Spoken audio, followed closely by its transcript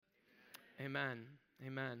Amen.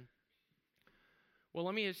 Amen. Well,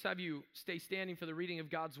 let me just have you stay standing for the reading of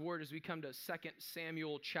God's word as we come to 2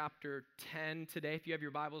 Samuel chapter 10 today. If you have your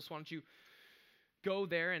Bibles, why don't you go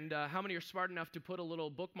there? And how many are smart enough to put a little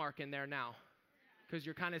bookmark in there now? Because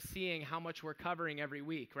you're kind of seeing how much we're covering every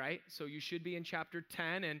week, right? So you should be in chapter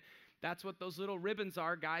 10, and that's what those little ribbons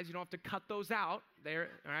are, guys. You don't have to cut those out there,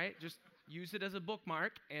 all right? Just use it as a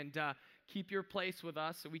bookmark and keep your place with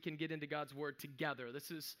us so we can get into God's word together. This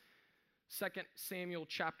is 2 Samuel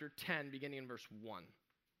chapter 10, beginning in verse 1.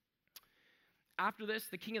 After this,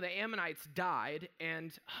 the king of the Ammonites died,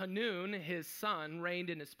 and Hanun, his son, reigned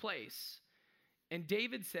in his place. And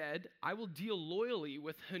David said, I will deal loyally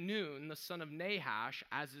with Hanun, the son of Nahash,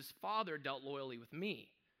 as his father dealt loyally with me.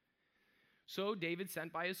 So David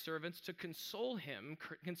sent by his servants to console him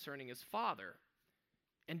concerning his father.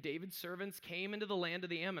 And David's servants came into the land of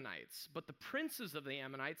the Ammonites. But the princes of the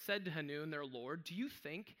Ammonites said to Hanun, their lord, do you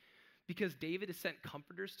think, because David has sent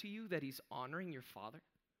comforters to you, that he's honoring your father?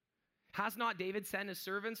 Has not David sent his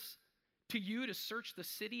servants to you to search the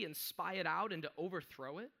city and spy it out and to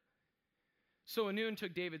overthrow it? So Hanun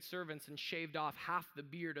took David's servants and shaved off half the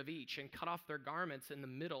beard of each and cut off their garments in the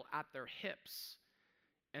middle at their hips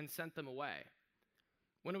and sent them away.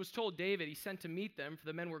 When it was told David, he sent to meet them, for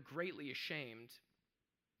the men were greatly ashamed.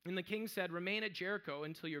 And the king said, remain at Jericho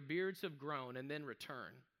until your beards have grown, and then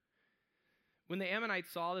return. When the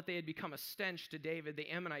Ammonites saw that they had become a stench to David, the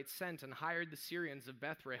Ammonites sent and hired the Syrians of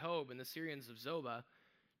Beth Rehob and the Syrians of Zobah,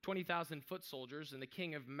 20,000 foot soldiers, and the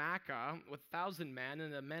king of Maacah with 1,000 men,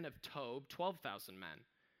 and the men of Tob, 12,000 men.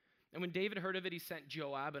 And when David heard of it, he sent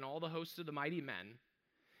Joab and all the host of the mighty men.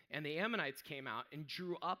 And the Ammonites came out and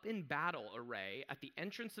drew up in battle array at the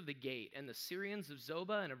entrance of the gate, and the Syrians of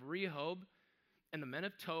Zobah and of Rehob and the men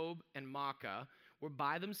of Tob and Maacah were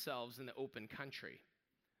by themselves in the open country.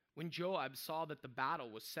 When Joab saw that the battle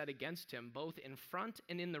was set against him, both in front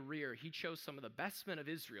and in the rear, he chose some of the best men of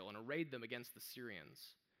Israel and arrayed them against the Syrians.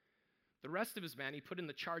 The rest of his men he put in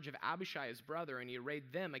the charge of Abishai his brother, and he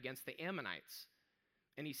arrayed them against the Ammonites.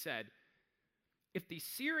 And he said, if the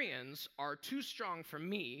Syrians are too strong for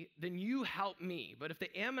me, then you help me. But if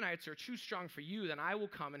the Ammonites are too strong for you, then I will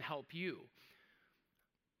come and help you.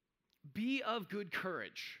 Be of good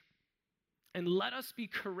courage, and let us be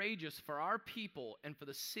courageous for our people and for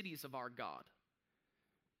the cities of our God.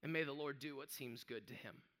 And may the Lord do what seems good to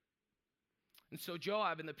him. And so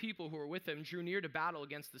Joab and the people who were with him drew near to battle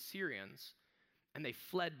against the Syrians, and they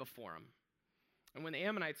fled before him. And when the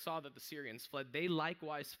Ammonites saw that the Syrians fled, they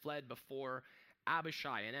likewise fled before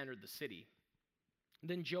Abishai and entered the city.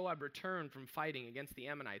 Then Joab returned from fighting against the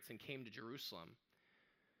Ammonites and came to Jerusalem.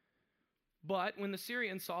 But when the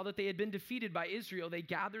Syrians saw that they had been defeated by Israel, they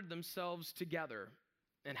gathered themselves together.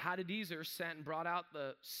 And Hadadezer sent and brought out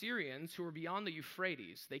the Syrians who were beyond the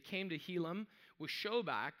Euphrates. They came to Helam with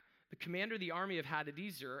Shobach, the commander of the army of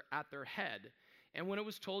Hadadezer, at their head. And when it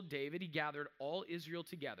was told David, he gathered all Israel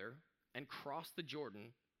together and crossed the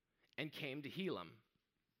Jordan and came to Helam.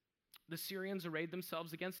 The Syrians arrayed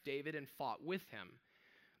themselves against David and fought with him.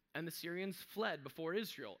 And the Syrians fled before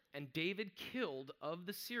Israel. And David killed of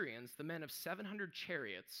the Syrians the men of 700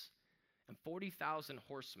 chariots and 40,000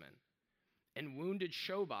 horsemen, and wounded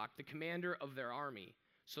Shobach, the commander of their army,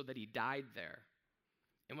 so that he died there.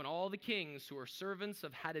 And when all the kings who were servants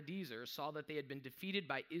of Hadadezer saw that they had been defeated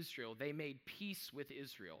by Israel, they made peace with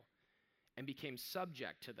Israel and became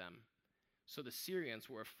subject to them. So the Syrians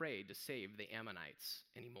were afraid to save the Ammonites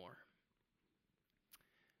anymore.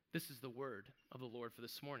 This is the word of the Lord for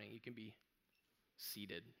this morning. You can be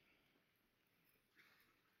seated.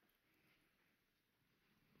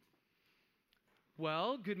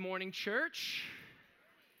 Well, good morning, church.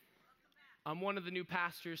 I'm one of the new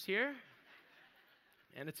pastors here,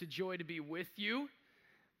 and it's a joy to be with you.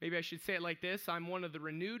 Maybe I should say it like this. I'm one of the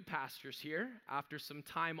renewed pastors here after some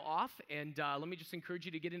time off, and let me just encourage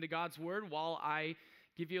you to get into God's word while I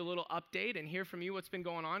give you a little update and hear from you what's been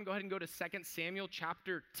going on. Go ahead and go to 2 Samuel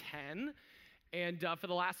chapter 10. And for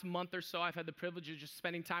the last month or so, I've had the privilege of just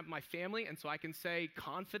spending time with my family, and so I can say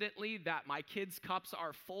confidently that my kids' cups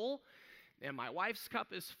are full, and my wife's cup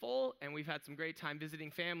is full, and we've had some great time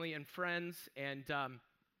visiting family and friends, and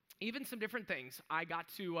even some different things. I got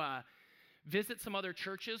to visit some other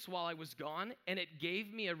churches while I was gone, and it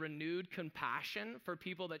gave me a renewed compassion for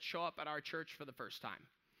people that show up at our church for the first time.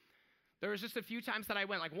 There was just a few times that I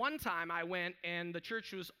went. Like one time I went and the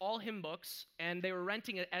church was all hymn books, and they were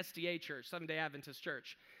renting an SDA church, Seventh-day Adventist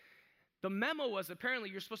church. The memo was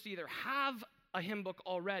apparently you're supposed to either have a hymn book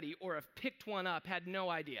already or have picked one up, had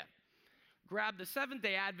no idea. Grabbed the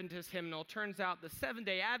Seventh-day Adventist hymnal. Turns out the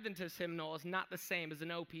Seventh-day Adventist hymnal is not the same as an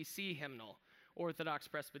OPC hymnal. Orthodox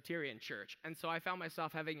Presbyterian church. And so I found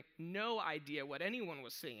myself having no idea what anyone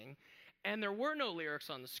was singing, and there were no lyrics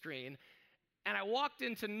on the screen. And I walked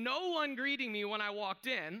into no one greeting me when I walked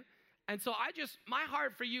in. And so my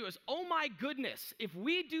heart for you is, oh my goodness, if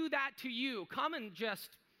we do that to you, come and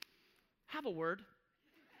just have a word.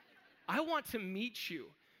 I want to meet you,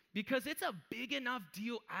 because it's a big enough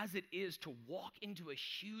deal as it is to walk into a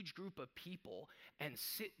huge group of people and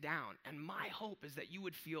sit down. And my hope is that you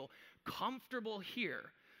would feel comfortable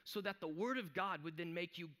here, so that the word of God would then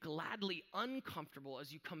make you gladly uncomfortable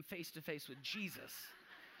as you come face to face with Jesus.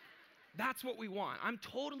 That's what we want. I'm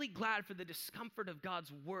totally glad for the discomfort of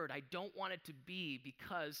God's word. I don't want it to be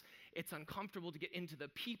because it's uncomfortable to get into, the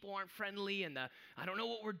people aren't friendly and I don't know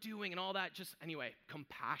what we're doing and all that. Just anyway,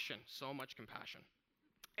 compassion, so much compassion.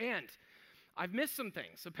 And I've missed some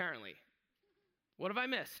things, apparently. What have I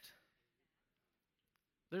missed?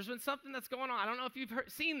 There's been something that's going on. I don't know if you've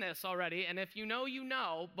seen this already, and if you know, you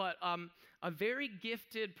know, but a very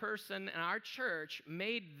gifted person in our church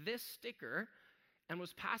made this sticker and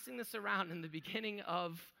was passing this around in the beginning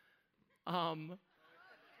of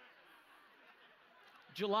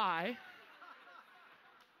July.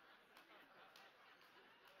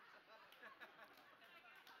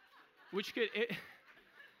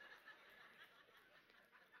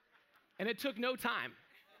 And it took no time.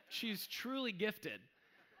 She's truly gifted.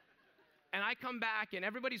 And I come back, and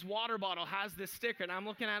everybody's water bottle has this sticker, and I'm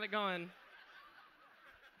looking at it going,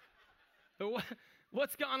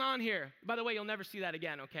 what's going on here? By the way, you'll never see that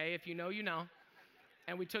again, okay? If you know, you know.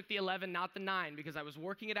 And we took the 11, not the 9, because I was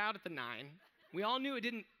working it out at the 9. We all knew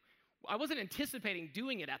I wasn't anticipating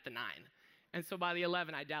doing it at the 9. And so by the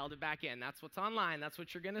 11, I dialed it back in. That's what's online. That's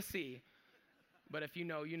what you're going to see. But if you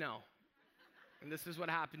know, you know. And this is what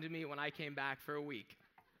happened to me when I came back for a week.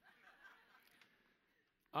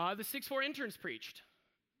 The 6-4 interns preached.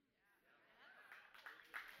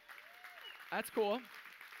 That's cool.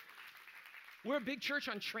 We're a big church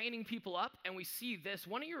on training people up, and we see this.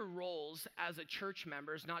 One of your roles as a church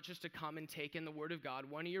member is not just to come and take in the Word of God.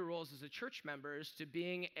 One of your roles as a church member is to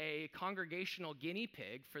being a congregational guinea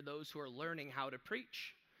pig for those who are learning how to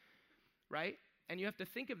preach, right? And you have to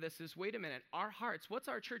think of this as, wait a minute, our hearts, what's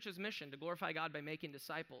our church's mission? To glorify God by making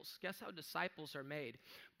disciples. Guess how disciples are made?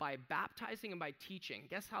 By baptizing and by teaching.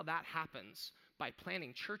 Guess how that happens? By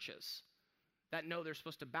planting churches that know they're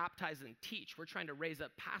supposed to baptize and teach. We're trying to raise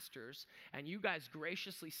up pastors, and you guys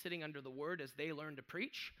graciously sitting under the word as they learn to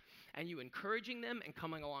preach, and you encouraging them and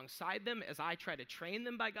coming alongside them as I try to train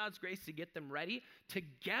them by God's grace to get them ready.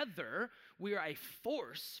 Together, we are a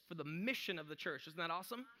force for the mission of the church. Isn't that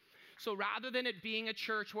awesome? So rather than it being a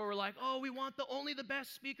church where we're like, oh, we want only the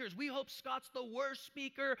best speakers. We hope Scott's the worst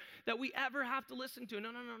speaker that we ever have to listen to.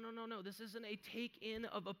 No. This isn't a take-in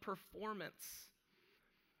of a performance.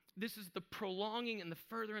 This is the prolonging and the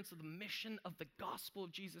furtherance of the mission of the gospel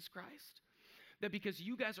of Jesus Christ. That because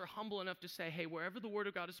you guys are humble enough to say, hey, wherever the word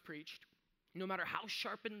of God is preached, no matter how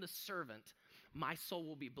sharpened the servant, my soul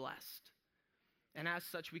will be blessed. And as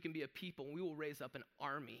such, we can be a people, and we will raise up an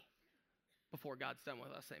army before God's done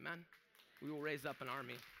with us. Amen? We will raise up an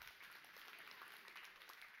army.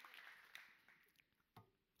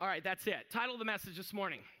 All right, that's it. Title of the message this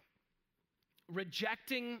morning: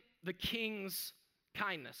 Rejecting the King's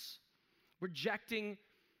Kindness. Rejecting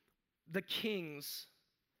the King's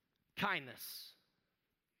kindness.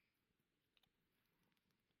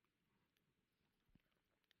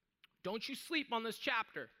 Don't you sleep on this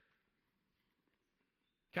chapter.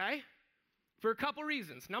 Okay? For a couple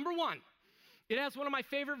reasons. Number one, it has one of my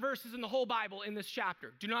favorite verses in the whole Bible in this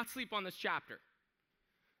chapter. Do not sleep on this chapter.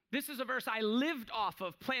 This is a verse I lived off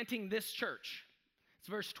of planting this church. It's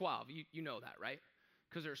verse 12. You know that, right?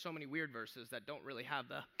 Because there are so many weird verses that don't really have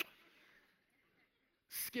the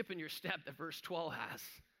skip in your step that verse 12 has.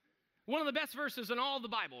 One of the best verses in all of the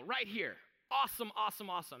Bible, right here. Awesome, awesome,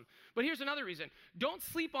 awesome. But here's another reason. Don't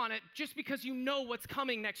sleep on it just because you know what's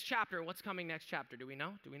coming next chapter. What's coming next chapter? Do we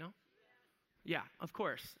know? Yeah, of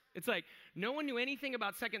course. It's like no one knew anything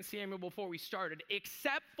about 2 Samuel before we started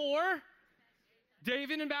except for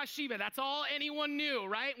David and Bathsheba. That's all anyone knew,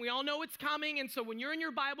 right? We all know it's coming, and so when you're in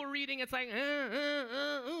your Bible reading, it's like,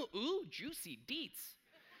 ooh, juicy deets.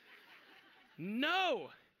 No.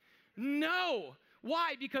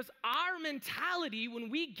 Why? Because our mentality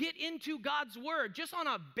when we get into God's word, just on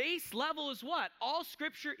a base level, is what? All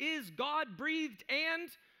scripture is God-breathed and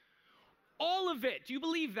all of it. Do you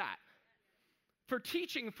believe that? for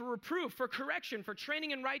teaching, for reproof, for correction, for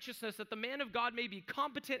training in righteousness, that the man of God may be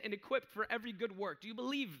competent and equipped for every good work. Do you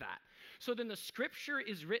believe that? So then the scripture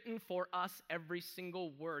is written for us, every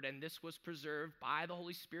single word, and this was preserved by the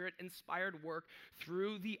Holy Spirit inspired work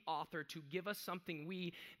through the author to give us something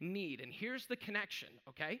we need. And here's the connection,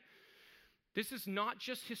 okay? This is not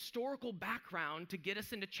just historical background to get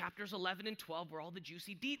us into chapters 11 and 12 where all the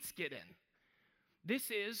juicy deets get in.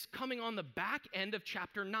 This is coming on the back end of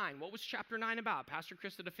chapter 9. What was chapter 9 about? Pastor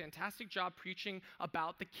Chris did a fantastic job preaching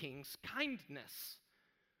about the king's kindness.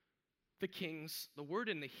 The word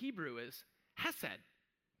in the Hebrew is hesed.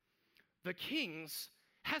 The king's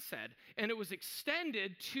hesed. And it was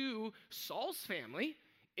extended to Saul's family,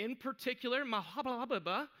 in particular,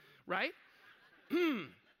 Mahababa, right?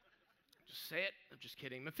 Just say it, I'm just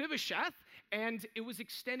kidding, Mephibosheth, and it was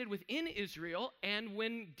extended within Israel, and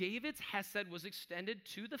when David's hesed was extended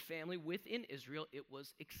to the family within Israel, it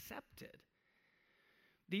was accepted.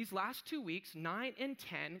 These last 2 weeks, 9 and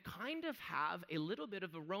 10, kind of have a little bit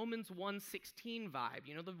of a Romans 1:16 vibe.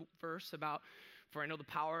 You know the verse about, for I know the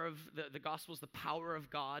power of, the gospel is the power of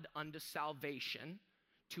God unto salvation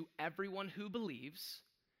to everyone who believes,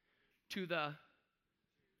 to the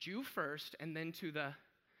Jew first, and then to the,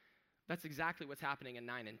 that's exactly what's happening in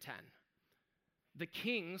 9 and 10. The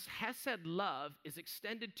king's hesed love is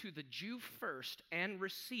extended to the Jew first and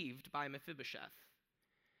received by Mephibosheth.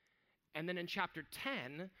 And then in chapter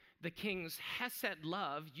 10, the king's hesed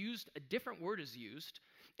love, a different word is used.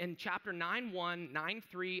 In chapter 9:1,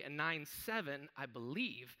 9:3, and 9:7, I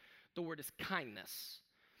believe, the word is kindness.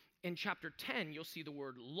 In chapter 10, you'll see the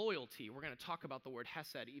word loyalty. We're going to talk about the word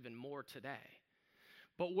hesed even more today.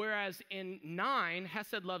 But whereas in 9,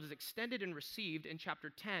 hesed love is extended and received, in chapter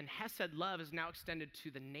 10, hesed love is now extended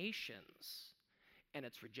to the nations, and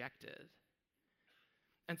it's rejected.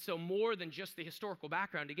 And so more than just the historical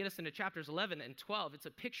background, to get us into chapters 11 and 12, it's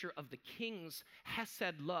a picture of the king's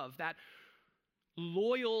hesed love. That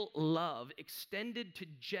loyal love extended to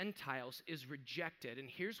Gentiles is rejected. And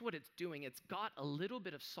here's what it's doing. It's got a little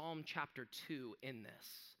bit of Psalm chapter 2 in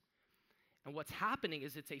this. And what's happening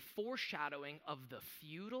is it's a foreshadowing of the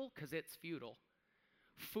futile, because it's futile,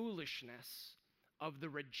 foolishness of the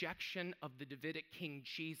rejection of the Davidic King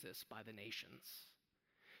Jesus by the nations.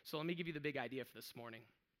 So let me give you the big idea for this morning.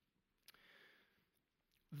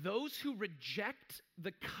 Those who reject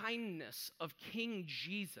the kindness of King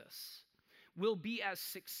Jesus will be as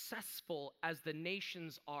successful as the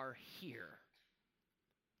nations are here,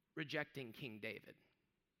 rejecting King David.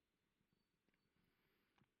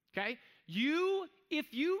 Okay?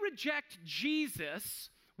 If you reject Jesus,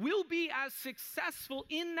 will be as successful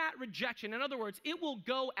in that rejection. In other words, it will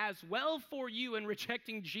go as well for you in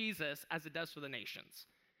rejecting Jesus as it does for the nations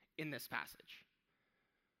in this passage.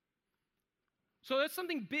 So that's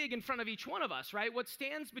something big in front of each one of us, right? What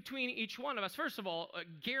stands between each one of us, first of all,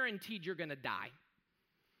 guaranteed you're going to die.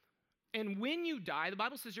 And when you die, the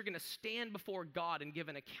Bible says you're going to stand before God and give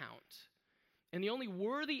an account. And the only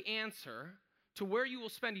worthy answer to where you will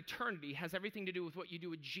spend eternity has everything to do with what you do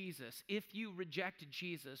with Jesus. If you reject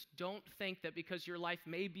Jesus, don't think that because your life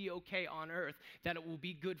may be okay on earth, that it will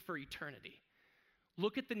be good for eternity.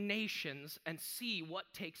 Look at the nations and see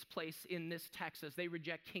what takes place in this text as they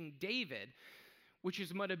reject King David, which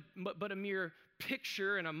is but a mere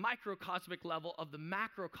picture and a microcosmic level of the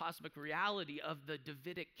macrocosmic reality of the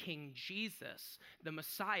Davidic King Jesus, the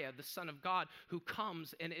Messiah, the Son of God, who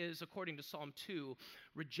comes and is, according to Psalm 2,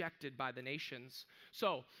 rejected by the nations.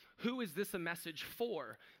 So, who is this a message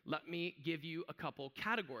for? Let me give you a couple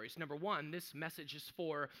categories. Number one, this message is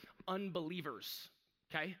for unbelievers,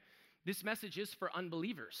 okay? This message is for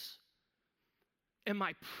unbelievers. And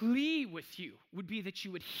my plea with you would be that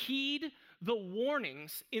you would heed the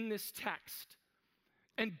warnings in this text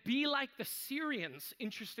and be like the Syrians,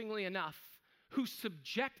 interestingly enough, who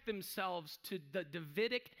subject themselves to the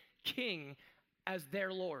Davidic king as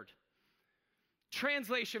their Lord.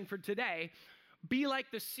 Translation for today, be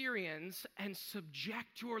like the Syrians and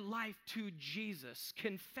subject your life to Jesus.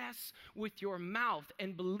 Confess with your mouth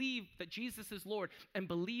and believe that Jesus is Lord, and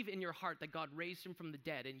believe in your heart that God raised him from the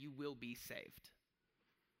dead, and you will be saved.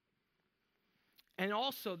 And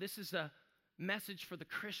also, this is a message for the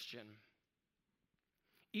Christian.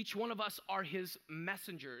 Each one of us are his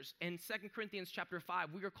messengers. In 2 Corinthians chapter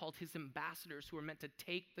 5, we are called his ambassadors who are meant to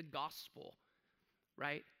take the gospel,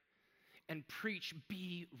 right? And preach,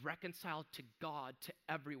 be reconciled to God, to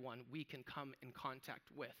everyone we can come in contact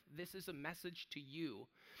with. This is a message to you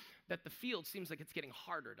that the field seems like it's getting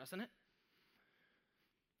harder, doesn't it?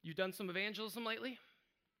 You've done some evangelism lately?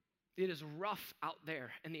 It is rough out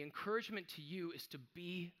there, and the encouragement to you is to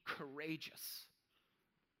be courageous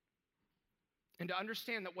and to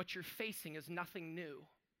understand that what you're facing is nothing new.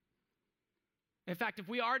 In fact, if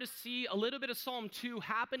we are to see a little bit of Psalm 2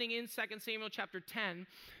 happening in 2 Samuel chapter 10,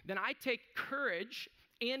 then I take courage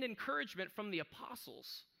and encouragement from the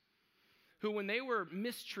apostles, who when they were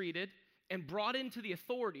mistreated and brought into the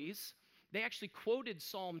authorities, they actually quoted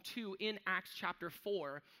Psalm 2 in Acts chapter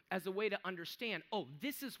 4 as a way to understand, oh,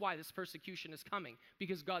 this is why this persecution is coming,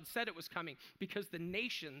 because God said it was coming, because the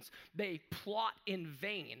nations, they plot in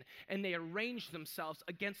vain, and they arrange themselves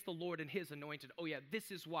against the Lord and his anointed. Oh yeah,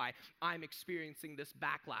 this is why I'm experiencing this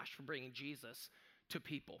backlash for bringing Jesus to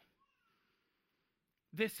people.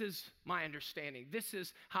 This is my understanding. This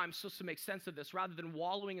is how I'm supposed to make sense of this, rather than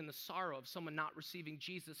wallowing in the sorrow of someone not receiving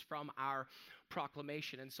Jesus from our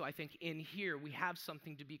proclamation. And so I think in here we have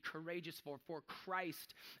something to be courageous for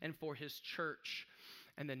Christ and for his church.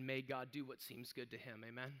 And then may God do what seems good to him.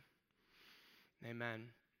 Amen? Amen.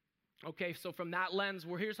 Okay, so from that lens,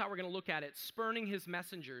 here's how we're going to look at it. Spurning his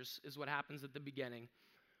messengers is what happens at the beginning.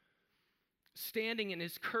 Standing in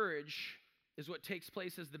his courage is what takes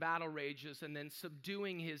place as the battle rages, and then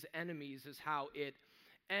subduing his enemies is how it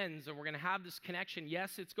ends. And we're going to have this connection.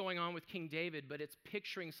 Yes, it's going on with King David, but it's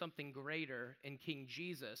picturing something greater in King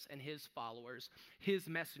Jesus and his followers, his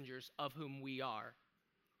messengers, of whom we are.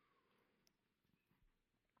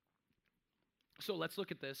 So let's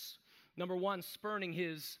look at this. Number one, spurning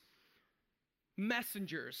his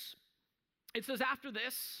messengers. It says, after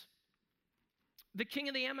this, the king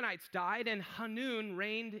of the Ammonites died, and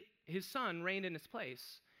Hanun his son reigned in his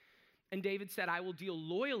place. And David said, I will deal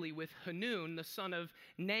loyally with Hanun, the son of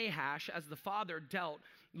Nahash, as the father dealt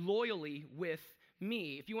loyally with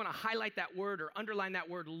me. If you want to highlight that word or underline that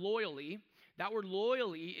word loyally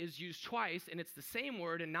is used twice, and it's the same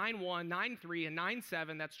word in 9:1, 9:3, and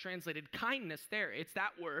 9:7 that's translated kindness there. It's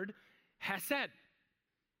that word, hesed.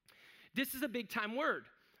 This is a big-time word.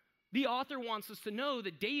 The author wants us to know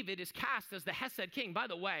that David is cast as the Hesed king. By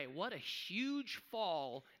the way, what a huge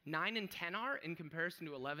fall 9 and 10 are in comparison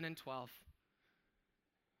to 11 and 12.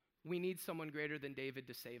 We need someone greater than David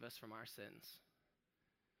to save us from our sins.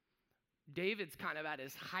 David's kind of at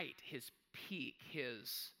his height, his peak,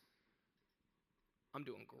 I'm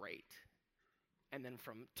doing great. And then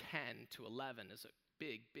from 10 to 11 is a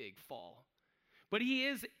big, big fall. But he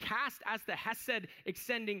is cast as the Hesed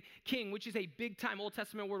extending king, which is a big-time Old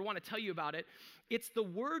Testament word. I want to tell you about it. It's the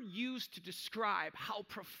word used to describe how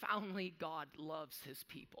profoundly God loves his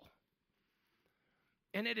people.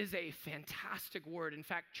 And it is a fantastic word. In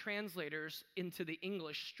fact, translators into the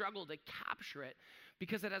English struggle to capture it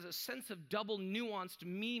because it has a sense of double nuanced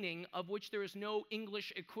meaning of which there is no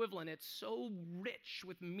English equivalent. It's so rich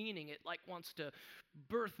with meaning. It wants to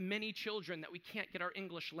birth many children that we can't get our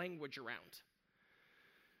English language around.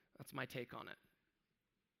 That's my take on it.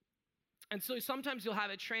 And so sometimes you'll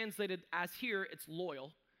have it translated as here, it's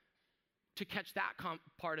loyal, to catch that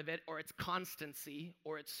part of it, or it's constancy,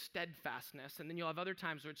 or it's steadfastness. And then you'll have other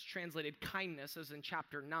times where it's translated kindness, as in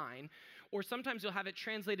chapter 9. Or sometimes you'll have it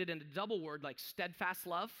translated in a double word, like steadfast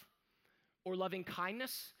love, or loving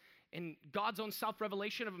kindness. In God's own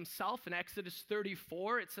self-revelation of himself in Exodus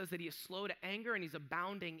 34, it says that he is slow to anger and he's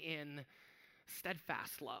abounding in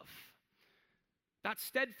steadfast love. That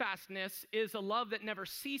steadfastness is a love that never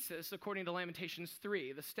ceases, according to Lamentations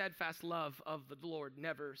 3. The steadfast love of the Lord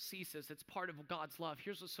never ceases. It's part of God's love.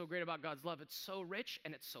 Here's what's so great about God's love. It's so rich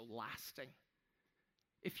and it's so lasting.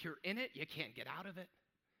 If you're in it, you can't get out of it.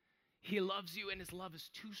 He loves you and his love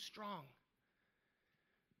is too strong.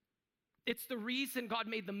 It's the reason God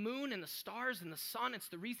made the moon and the stars and the sun. It's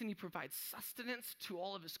the reason he provides sustenance to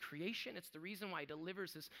all of his creation. It's the reason why he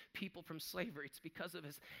delivers his people from slavery. It's because of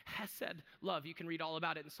his hesed love. You can read all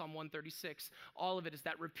about it in Psalm 136. All of it is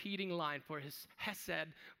that repeating line for his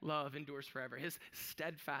hesed love endures forever. His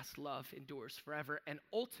steadfast love endures forever. And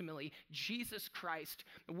ultimately, Jesus Christ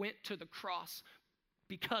went to the cross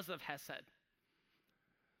because of hesed.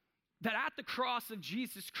 That at the cross of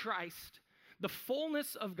Jesus Christ, the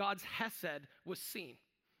fullness of God's hesed was seen.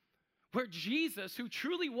 Where Jesus, who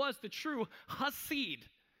truly was the true Hasid,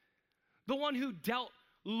 the one who dealt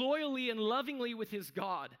loyally and lovingly with his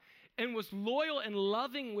God and was loyal and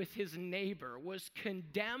loving with his neighbor, was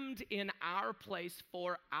condemned in our place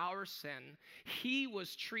for our sin. He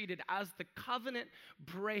was treated as the covenant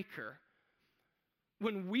breaker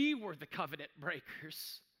when we were the covenant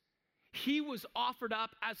breakers. He was offered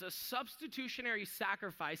up as a substitutionary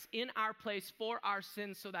sacrifice in our place for our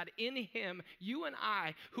sins, so that in him, you and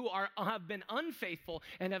I, who have been unfaithful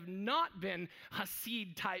and have not been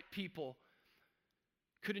Hasid-type people,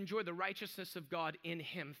 could enjoy the righteousness of God in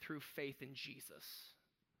him through faith in Jesus.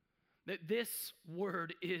 That this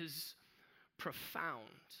word is profound.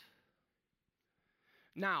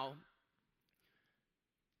 Now,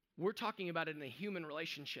 we're talking about it in a human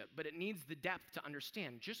relationship, but it needs the depth to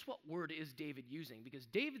understand just what word is David using, because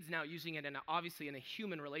David's now using it obviously in a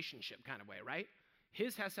human relationship kind of way, right?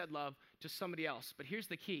 His hesed love to somebody else. But here's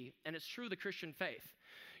the key, and it's true of the Christian faith.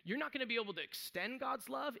 You're not going to be able to extend God's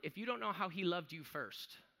love if you don't know how he loved you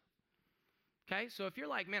first. Okay, so if you're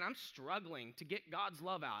like, man, I'm struggling to get God's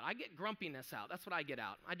love out. I get grumpiness out. That's what I get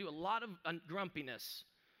out. I do a lot of grumpiness.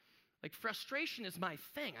 Like frustration is my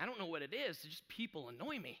thing. I don't know what it is. It's just people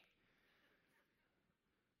annoy me.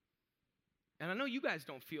 And I know you guys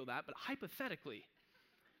don't feel that, but hypothetically,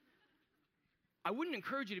 I wouldn't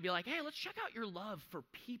encourage you to be like, hey, let's check out your love for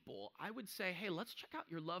people. I would say, hey, let's check out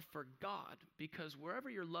your love for God, because wherever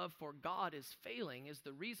your love for God is failing is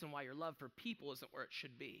the reason why your love for people isn't where it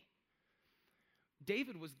should be.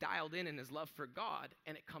 David was dialed in his love for God,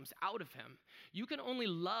 and it comes out of him. You can only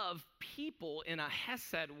love people in a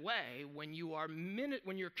hesed way when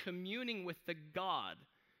you're communing with the God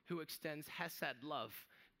who extends hesed love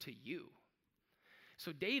to you.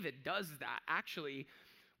 So David does that. Actually,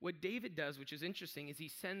 what David does, which is interesting, is he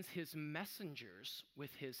sends his messengers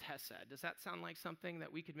with his hesed. Does that sound like something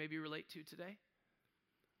that we could maybe relate to today?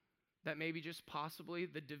 That maybe just possibly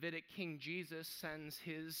the Davidic King Jesus sends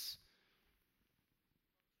his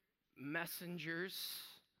messengers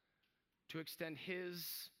to extend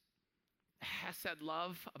his hesed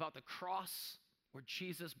love about the cross where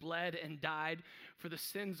Jesus bled and died for the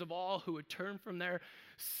sins of all who would turn from their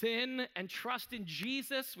sin and trust in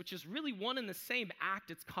Jesus, which is really one and the same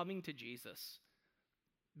act. It's coming to Jesus.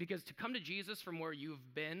 Because to come to Jesus from where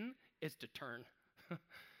you've been is to turn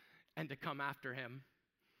and to come after him.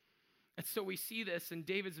 And so we see this, and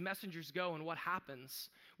David's messengers go, and what happens?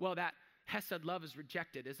 Well, that hesed love is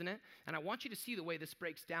rejected, isn't it? And I want you to see the way this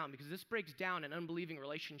breaks down, because this breaks down in unbelieving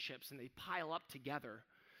relationships, and they pile up together.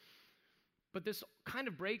 But this kind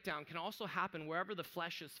of breakdown can also happen wherever the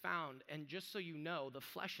flesh is found. And just so you know, the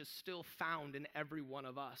flesh is still found in every one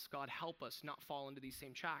of us. God help us not fall into these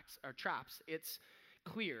same traps. It's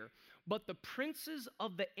clear. But the princes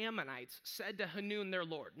of the Ammonites said to Hanun their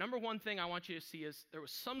lord. Number one thing I want you to see is there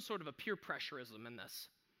was some sort of a peer pressurism in this.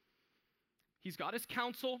 He's got his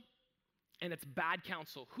counsel, and it's bad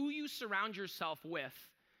counsel. Who you surround yourself with,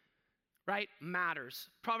 right, matters.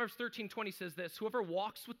 Proverbs 13:20 says this: whoever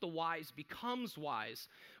walks with the wise becomes wise,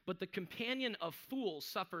 but the companion of fools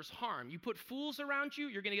suffers harm. You put fools around you,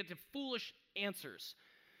 you're going to get to foolish answers.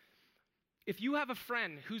 If you have a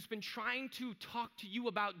friend who's been trying to talk to you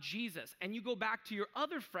about Jesus, and you go back to your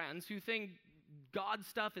other friends who think God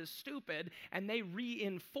stuff is stupid, and they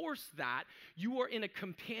reinforce that, you are in a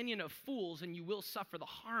companion of fools, and you will suffer the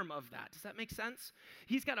harm of that. Does that make sense?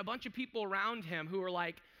 He's got a bunch of people around him who are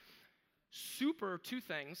like super, two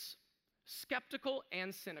things, skeptical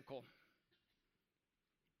and cynical.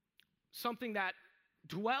 Something that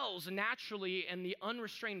dwells naturally in the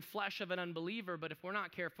unrestrained flesh of an unbeliever, but if we're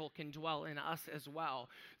not careful, can dwell in us as well.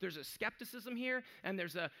 There's a skepticism here, and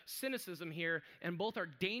there's a cynicism here, and both are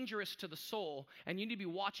dangerous to the soul, and you need to be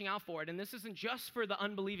watching out for it. And this isn't just for the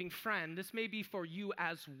unbelieving friend. This may be for you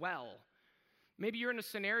as well. Maybe you're in a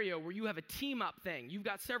scenario where you have a team-up thing. You've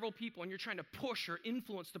got several people, and you're trying to push or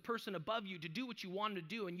influence the person above you to do what you want them to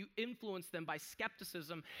do, and you influence them by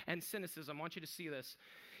skepticism and cynicism. I want you to see this.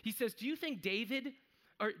 He says, do you think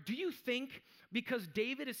because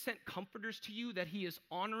David has sent comforters to you that he is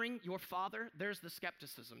honoring your father? There's the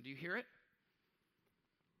skepticism. Do you hear it?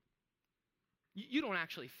 You don't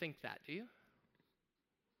actually think that, do you?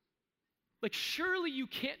 Like, surely you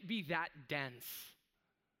can't be that dense.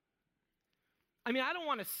 I mean, I don't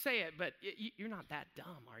want to say it, but you're not that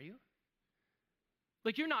dumb, are you?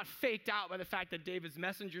 Like, you're not faked out by the fact that David's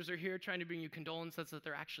messengers are here trying to bring you condolences, that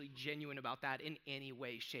they're actually genuine about that in any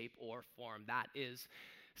way, shape, or form. That is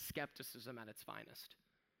skepticism at its finest.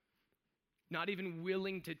 Not even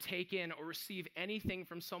willing to take in or receive anything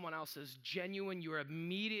from someone else as genuine. You're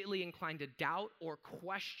immediately inclined to doubt or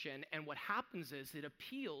question, and what happens is it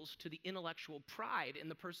appeals to the intellectual pride in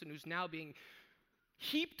the person who's now being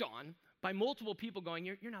heaped on by multiple people going,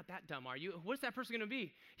 you're not that dumb, are you? What's that person going to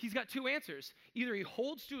be? He's got two answers. Either he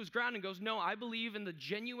holds to his ground and goes, no, I believe in the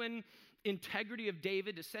genuine integrity of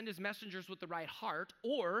David to send his messengers with the right heart,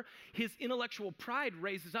 or his intellectual pride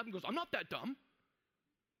raises up and goes, I'm not that dumb.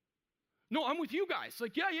 No, I'm with you guys.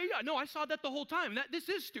 Like, yeah. No, I saw that the whole time. This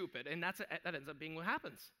is stupid. And that ends up being what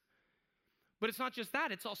happens. But it's not just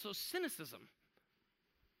that. It's also cynicism.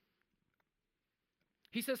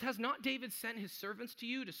 He says, has not David sent his servants to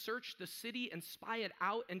you to search the city and spy it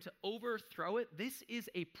out and to overthrow it? This is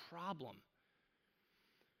a problem.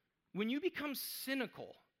 When you become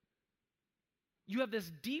cynical, You have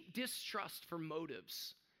this deep distrust for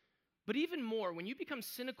motives. But even more, when you become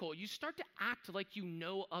cynical, you start to act like you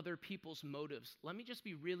know other people's motives. Let me just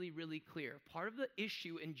be really, really clear. Part of the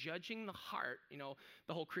issue in judging the heart,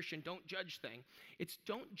 the whole Christian don't judge thing, it's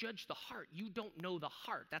don't judge the heart. You don't know the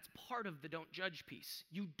heart. That's part of the don't judge piece.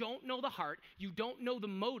 You don't know the heart. You don't know the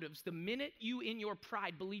motives. The minute you, in your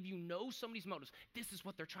pride, believe you know somebody's motives, this is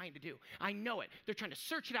what they're trying to do. I know it. They're trying to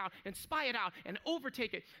search it out and spy it out and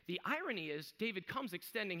overtake it. The irony is David comes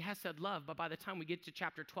extending Hesed love, but by the time we get to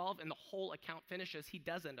chapter 12 and the whole account finishes, he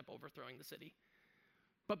does end up overthrowing the city.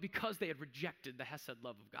 But because they had rejected the Hesed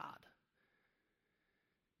love of God.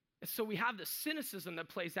 So we have this cynicism that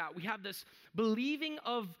plays out. We have this believing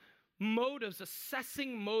of motives,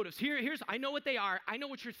 assessing motives. Here's, I know what they are. I know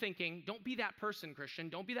what you're thinking. Don't be that person, Christian.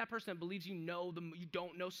 Don't be that person that believes you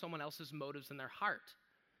don't know someone else's motives in their heart.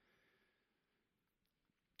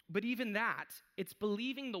 But even that, it's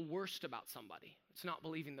believing the worst about somebody. It's not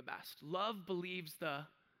believing the best. Love believes the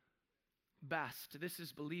best. This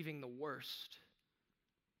is believing the worst.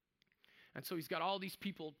 And so he's got all these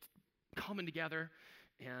people coming together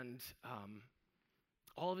and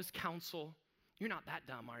all of his counsel. You're not that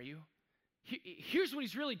dumb, are you? Here's what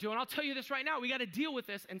he's really doing. I'll tell you this right now. We got to deal with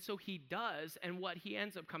this. And so he does. And what he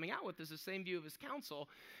ends up coming out with is the same view of his counsel,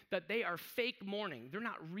 that they are fake mourning. They're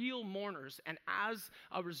not real mourners. And as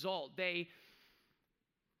a result, they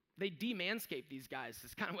demanscape these guys.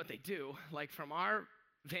 It's kind of what they do. Like from our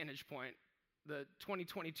vantage point, the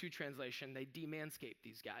 2022 translation, they demanscape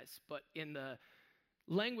these guys. But in the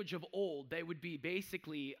language of old, they would be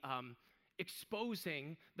basically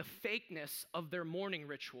exposing the fakeness of their mourning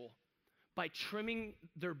ritual by trimming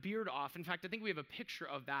their beard off. In fact, I think we have a picture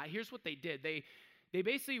of that. Here's what they did. They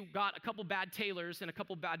basically got a couple bad tailors and a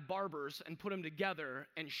couple bad barbers and put them together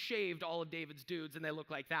and shaved all of David's dudes, and they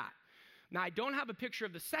look like that. Now, I don't have a picture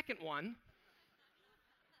of the second one,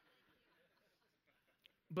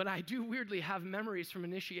 but I do weirdly have memories from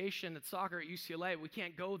initiation at soccer at UCLA. We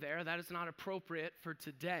can't go there. That is not appropriate for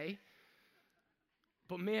today.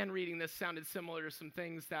 But man, reading this sounded similar to some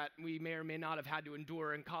things that we may or may not have had to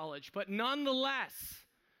endure in college. But nonetheless,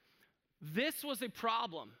 this was a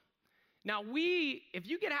problem. Now if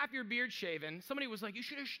you get half your beard shaven, somebody was like, you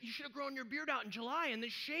should have grown your beard out in July and then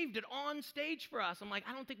shaved it on stage for us. I'm like,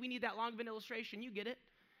 I don't think we need that long of an illustration. You get it,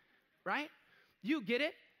 right? You get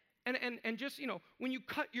it. And just, when you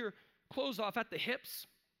cut your clothes off at the hips,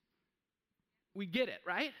 we get it,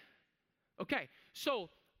 right? Okay, so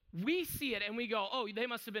we see it and we go, oh, they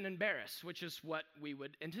must have been embarrassed, which is what we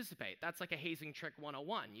would anticipate. That's like a hazing trick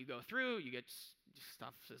 101. You go through, you get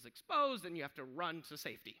stuff is exposed, and you have to run to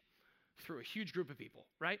safety through a huge group of people,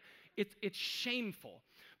 right? It's shameful.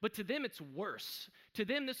 But to them, it's worse. To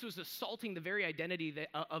them, this was assaulting the very identity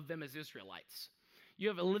of them as Israelites. You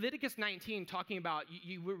have Leviticus 19 talking about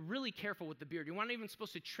you were really careful with the beard. You weren't even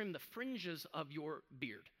supposed to trim the fringes of your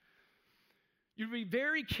beard. You'd be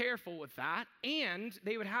very careful with that. And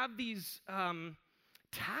they would have these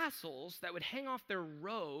tassels that would hang off their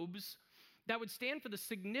robes that would stand for the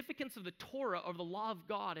significance of the Torah or the law of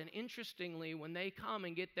God. And interestingly, when they come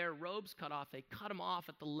and get their robes cut off, they cut them off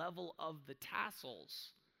at the level of the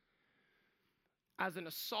tassels, as an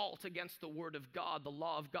assault against the word of God, the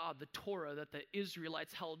law of God, the Torah that the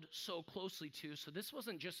Israelites held so closely to. So this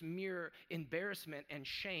wasn't just mere embarrassment and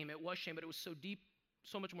shame. It was shame, but it was so deep,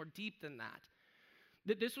 so much more deep than that.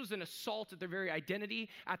 That this was an assault at their very identity,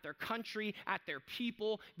 at their country, at their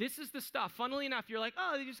people. This is the stuff. Funnily enough, you're like,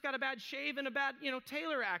 oh, they just got a bad shave and a bad,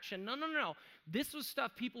 tailor action. No. This was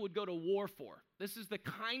stuff people would go to war for. This is the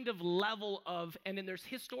kind of level of, and then there's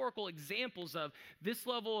historical examples of this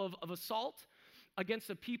level of assault against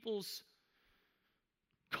a people's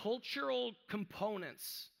cultural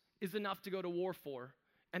components is enough to go to war for.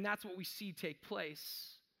 And that's what we see take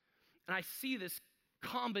place. And I see this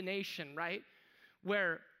combination, right,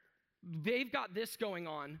 where they've got this going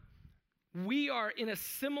on. We are in a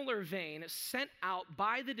similar vein, sent out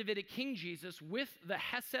by the Davidic King Jesus with the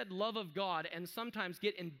Hesed love of God, and sometimes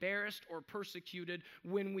get embarrassed or persecuted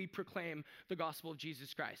when we proclaim the gospel of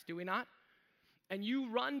Jesus Christ. Do we not? And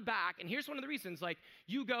you run back, and here's one of the reasons, like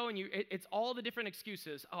you go and it's all the different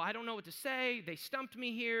excuses. Oh, I don't know what to say. They stumped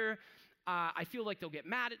me here. I feel like they'll get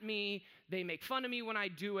mad at me. They make fun of me when I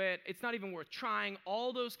do it. It's not even worth trying.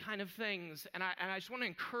 All those kind of things. And I just want to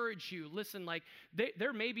encourage you, listen, like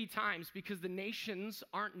there may be times because the nations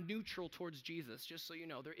aren't neutral towards Jesus. Just so you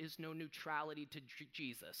know, there is no neutrality to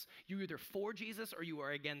Jesus. You're either for Jesus or you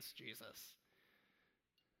are against Jesus.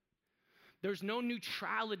 There's no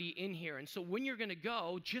neutrality in here. And so when you're going to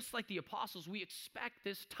go, just like the apostles, we expect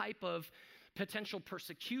this type of potential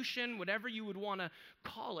persecution, whatever you would want to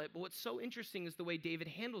call it. But what's so interesting is the way David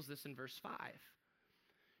handles this in verse 5.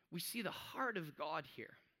 We see the heart of God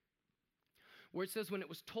here, where it says, when it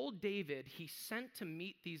was told David, he sent to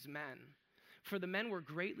meet these men. For the men were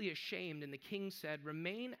greatly ashamed, and the king said,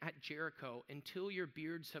 remain at Jericho until your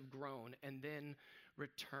beards have grown, and then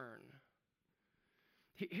return.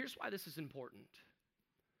 Here's why this is important.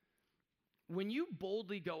 When you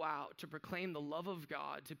boldly go out to proclaim the love of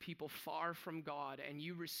God to people far from God, and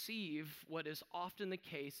you receive what is often the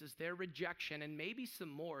case is their rejection, and maybe some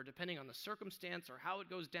more, depending on the circumstance or how it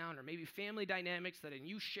goes down, or maybe family dynamics that in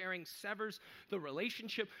you sharing severs the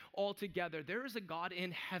relationship altogether, there is a God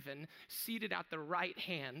in heaven seated at the right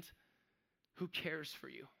hand who cares for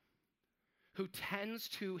you, who tends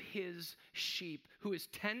to his sheep, who is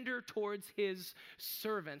tender towards his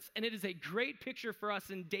servants. And it is a great picture for us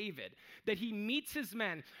in David that he meets his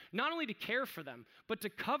men, not only to care for them, but to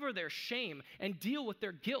cover their shame and deal with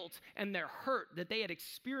their guilt and their hurt that they had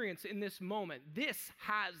experienced in this moment. This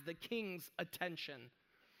has the king's attention.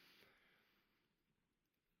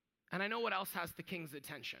 And I know what else has the king's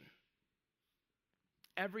attention.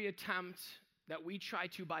 Every attempt that we try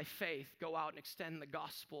to, by faith, go out and extend the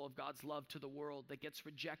gospel of God's love to the world that gets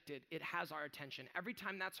rejected, it has our attention. Every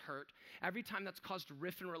time that's hurt, every time that's caused a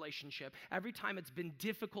rift in relationship, every time it's been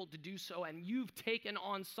difficult to do so, and you've taken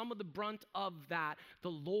on some of the brunt of that,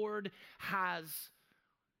 the Lord has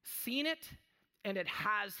seen it, and it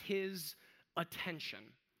has his attention.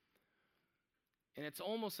 And it's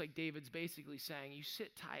almost like David's basically saying, you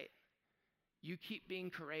sit tight, you keep being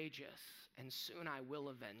courageous, and soon I will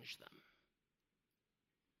avenge them.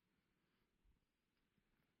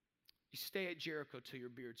 You stay at Jericho till your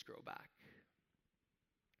beards grow back.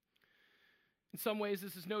 In some ways,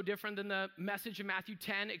 this is no different than the message in Matthew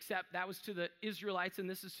 10, except that was to the Israelites and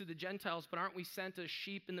this is to the Gentiles. But aren't we sent as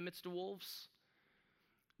sheep in the midst of wolves?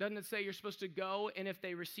 Doesn't it say you're supposed to go, and if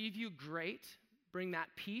they receive you, great, bring that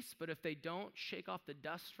peace. But if they don't, shake off the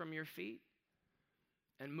dust from your feet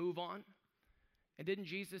and move on? And didn't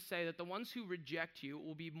Jesus say that the ones who reject you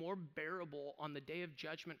will be more bearable on the day of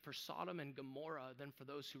judgment for Sodom and Gomorrah than for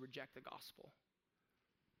those who reject the gospel?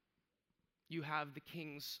 You have the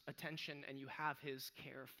king's attention and you have his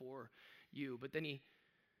care for you. But then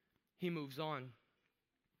he moves on.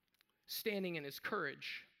 Standing in his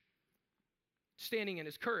courage. Standing in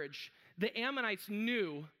his courage. The Ammonites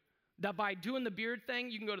knew that by doing the beard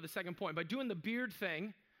thing, you can go to the second point, by doing the beard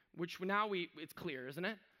thing, which now it's clear, isn't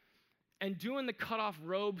it? And doing the cut-off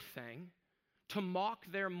robe thing to mock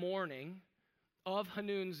their mourning of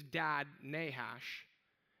Hanun's dad, Nahash,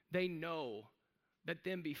 they know that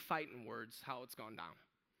them be fighting words how it's gone down.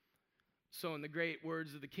 So in the great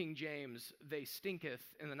words of the King James, they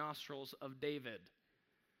stinketh in the nostrils of David.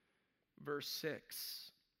 Verse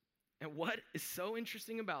 6. And what is so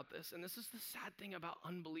interesting about this, and this is the sad thing about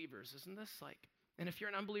unbelievers, isn't this? And if you're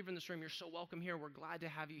an unbeliever in this room, you're so welcome here. We're glad to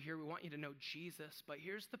have you here. We want you to know Jesus. But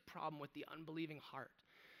here's the problem with the unbelieving heart.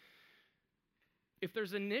 If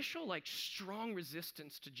there's initial, strong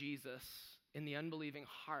resistance to Jesus in the unbelieving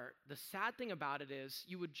heart, the sad thing about it is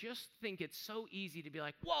you would just think it's so easy to be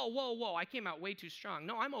like, whoa, I came out way too strong.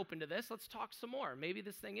 No, I'm open to this. Let's talk some more. Maybe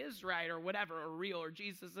this thing is right or whatever, or real, or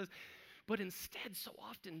Jesus is. But instead, so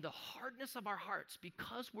often, the hardness of our hearts,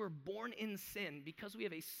 because we're born in sin, because we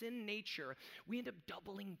have a sin nature, we end up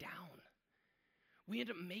doubling down. We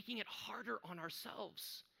end up making it harder on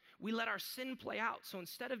ourselves. We let our sin play out. So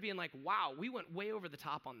instead of being like, wow, we went way over the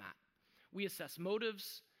top on that, we assess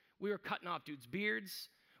motives. We were cutting off dudes' beards.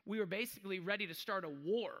 We were basically ready to start a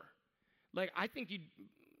war. I think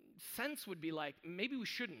sense would be like, maybe we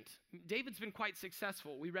shouldn't. David's been quite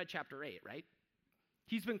successful. We read chapter 8, right?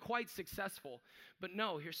 He's been quite successful. But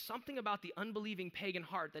no, here's something about the unbelieving pagan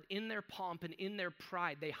heart that in their pomp and in their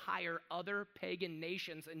pride, they hire other pagan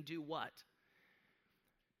nations and do what?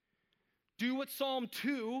 Do what Psalm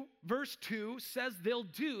 2, verse 2 says they'll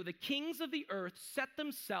do. The kings of the earth set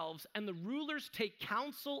themselves and the rulers take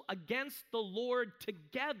counsel against the Lord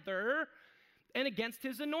together and against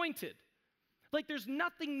his anointed. There's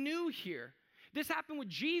nothing new here. This happened with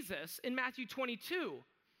Jesus in Matthew 22.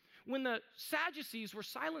 When the Sadducees were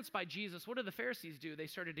silenced by Jesus, what did the Pharisees do? They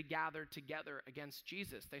started to gather together against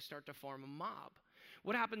Jesus. They start to form a mob.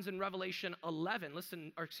 What happens in Revelation 11?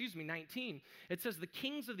 Listen, or excuse me, 19. It says, the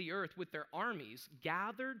kings of the earth with their armies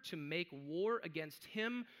gathered to make war against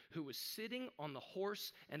him who was sitting on the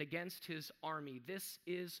horse and against his army. This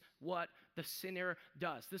is what the sinner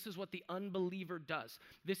does. This is what the unbeliever does.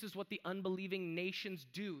 This is what the unbelieving nations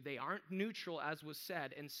do. They aren't neutral, as was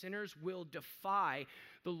said, and sinners will defy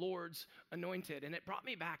the Lord's anointed. And it brought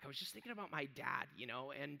me back. I was just thinking about my dad,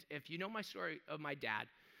 and if you know my story of my dad,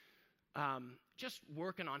 just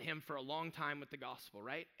working on him for a long time with the gospel,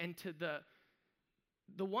 right? And to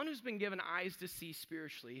the one who's been given eyes to see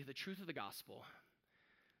spiritually the truth of the gospel,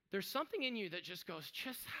 there's something in you that just goes,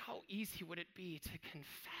 just how easy would it be to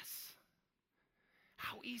confess?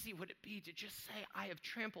 How easy would it be to just say, I have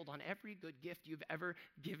trampled on every good gift you've ever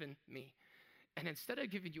given me. And instead of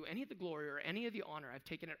giving you any of the glory or any of the honor, I've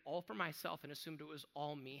taken it all for myself and assumed it was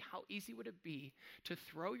all me. How easy would it be to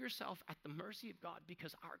throw yourself at the mercy of God,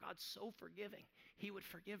 because our God's so forgiving, he would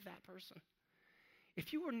forgive that person.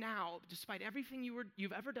 If you were now, despite everything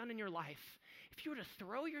you've ever done in your life, if you were to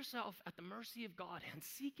throw yourself at the mercy of God and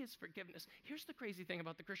seek his forgiveness, here's the crazy thing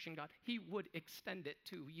about the Christian God. He would extend it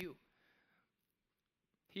to you.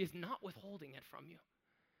 He is not withholding it from you.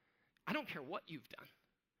 I don't care what you've done.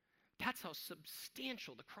 That's how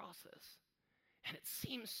substantial the cross is. And it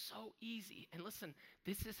seems so easy. And listen,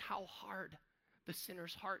 this is how hard the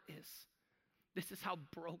sinner's heart is. This is how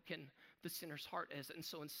broken the sinner's heart is. And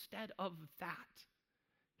so instead of that,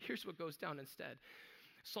 here's what goes down instead.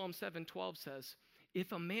 Psalm 7:12 says,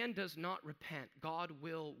 if a man does not repent, God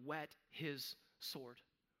will whet his sword.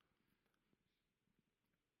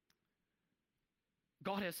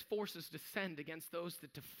 God has forces to send against those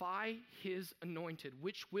that defy his anointed,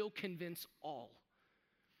 which will convince all.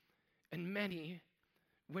 And many,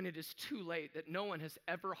 when it is too late, that no one has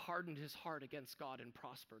ever hardened his heart against God and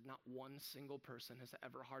prospered. Not one single person has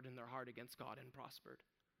ever hardened their heart against God and prospered.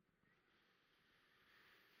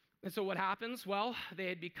 And so what happens? Well, they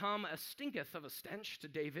had become a stinketh of a stench to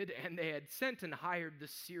David, and they had sent and hired the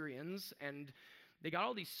Syrians, and they got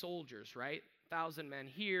all these soldiers, right? 1,000 men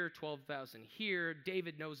here, 12,000 here.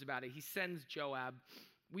 David knows about it. He sends Joab.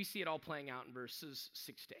 We see it all playing out in verses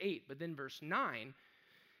 6 to 8. But then verse 9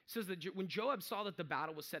 says that when Joab saw that the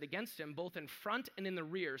battle was set against him, both in front and in the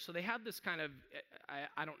rear, so they have this kind of,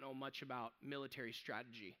 I don't know much about military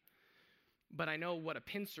strategy, but I know what a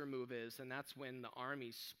pincer move is, and that's when the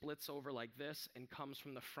army splits over like this and comes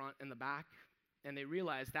from the front and the back, and they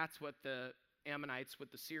realize that's what the Ammonites with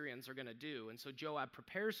the Syrians are going to do. And so Joab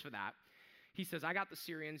prepares for that. He says, I got the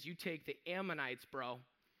Syrians, you take the Ammonites, bro,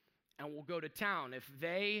 and we'll go to town. If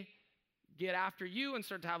they get after you and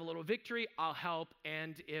start to have a little victory, I'll help.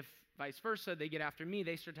 And if vice versa, they get after me,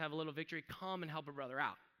 they start to have a little victory, come and help a brother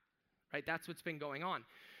out. Right? That's what's been going on.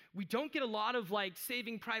 We don't get a lot of like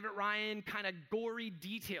Saving Private Ryan kind of gory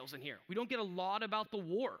details in here. We don't get a lot about the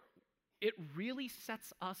war. It really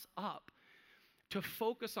sets us up to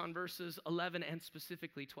focus on verses 11 and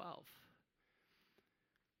specifically 12.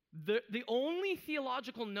 The only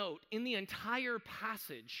theological note in the entire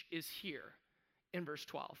passage is here in verse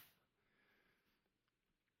 12.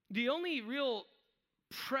 The only real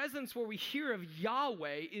presence where we hear of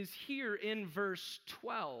Yahweh is here in verse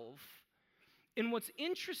 12. And what's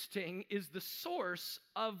interesting is the source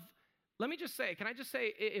of, let me just say, can I just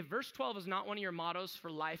say, if verse 12 is not one of your mottos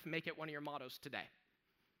for life, make it one of your mottos today.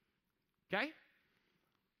 Okay?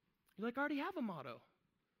 You're like, I already have a motto.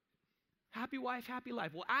 Happy wife, happy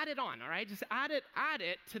life. Well, add it on, all right? Just add it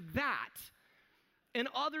to that and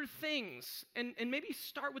other things. And maybe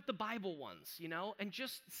start with the Bible ones, and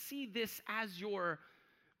just see this as your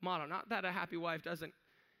motto. Not that a happy wife doesn't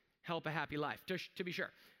help a happy life, to be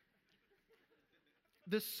sure.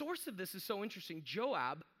 The source of this is so interesting.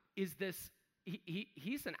 Joab is this,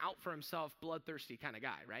 he's an out for himself, bloodthirsty kind of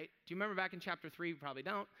guy, right? Do you remember back in chapter 3? You probably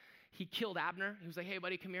don't. He killed Abner. He was like, hey,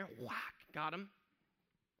 buddy, come here. Whack, got him.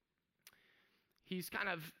 He's kind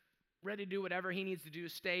of ready to do whatever he needs to do to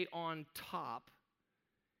stay on top.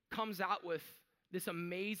 Comes out with this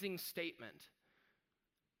amazing statement.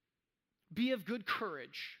 Be of good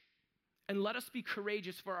courage, and let us be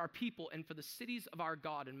courageous for our people and for the cities of our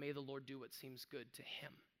God, and may the Lord do what seems good to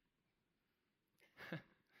him.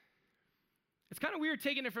 It's kind of weird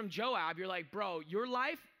taking it from Joab. You're like, bro, your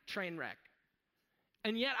life, train wreck.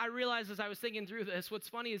 And yet I realized as I was thinking through this, what's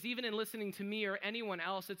funny is even in listening to me or anyone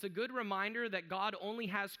else, it's a good reminder that God only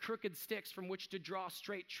has crooked sticks from which to draw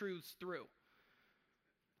straight truths through.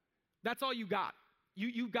 That's all you got.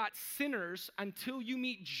 You've got sinners until you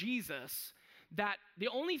meet Jesus that the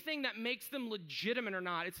only thing that makes them legitimate or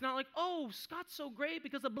not, it's not like, oh, Scott's so great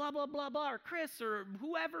because of blah, blah, blah, blah, or Chris or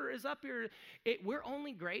whoever is up here. We're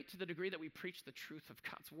only great to the degree that we preach the truth of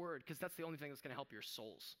God's word, because that's the only thing that's going to help your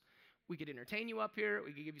souls. We could entertain you up here.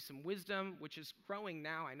 We could give you some wisdom, which is growing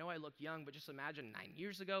now. I know I look young, but just imagine 9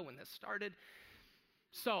 years ago when this started.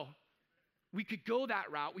 So we could go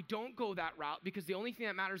that route. We don't go that route because the only thing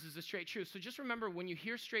that matters is the straight truth. So just remember, when you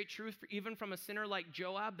hear straight truth, even from a sinner like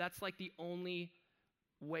Joab, that's like the only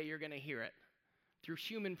way you're going to hear it. Through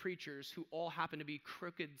human preachers who all happen to be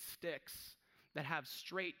crooked sticks that have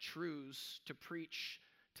straight truths to preach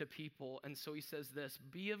to people. And so he says this,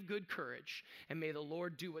 be of good courage, and may the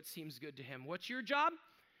Lord do what seems good to him. What's your job?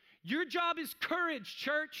 Your job is courage,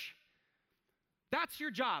 church. That's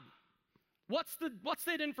your job. What's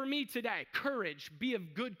it in for me today? Courage. Be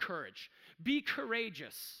of good courage. Be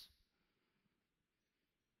courageous.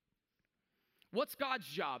 What's God's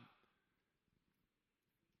job?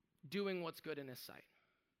 Doing what's good in his sight.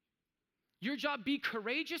 Your job, be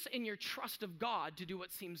courageous in your trust of God to do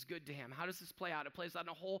what seems good to him. How does this play out? It plays out in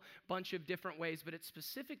a whole bunch of different ways, but it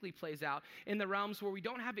specifically plays out in the realms where we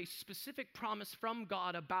don't have a specific promise from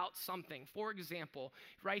God about something. For example,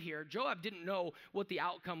 right here, Joab didn't know what the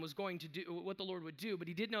outcome was going to do, what the Lord would do, but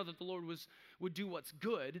he did know that the Lord would do what's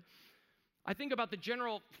good. I think about the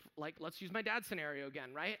general, like, let's use my dad's scenario again,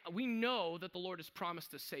 right? We know that the Lord has promised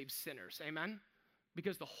to save sinners, amen?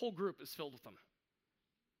 Because the whole group is filled with them.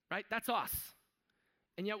 Right? That's us.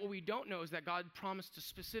 And yet what we don't know is that God promised to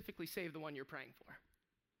specifically save the one you're praying for.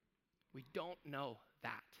 We don't know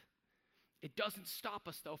that. It doesn't stop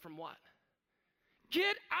us, though, from what?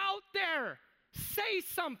 Get out there. Say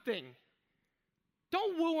something.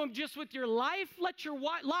 Don't woo them just with your life. Let your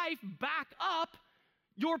life back up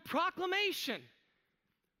your proclamation.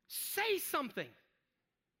 Say something.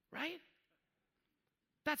 Right?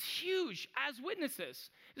 That's huge as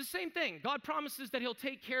witnesses. The same thing. God promises that he'll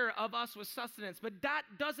take care of us with sustenance, but that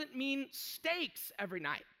doesn't mean steaks every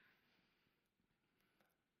night.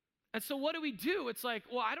 And so what do? It's like,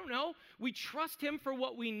 well, I don't know. We trust him for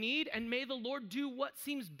what we need, and may the Lord do what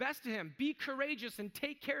seems best to him. Be courageous and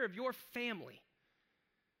take care of your family.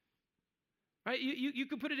 Right? You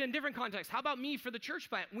could put it in different contexts. How about me for the church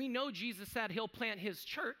plant? We know Jesus said he'll plant his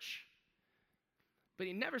church, but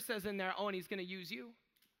he never says in there, oh, and he's going to use you.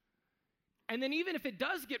 And then even if it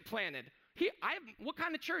does get planted, what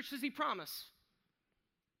kind of church does he promise?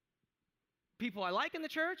 People I like in the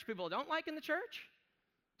church, people I don't like in the church?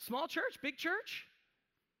 Small church, big church?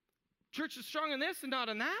 Church is strong in this and not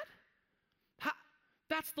in that?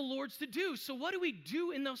 That's the Lord's to do. So what do we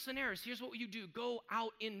do in those scenarios? Here's what you do. Go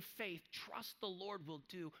out in faith. Trust the Lord will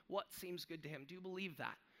do what seems good to him. Do you believe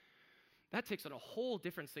that? That takes on a whole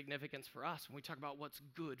different significance for us when we talk about what's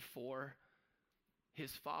good for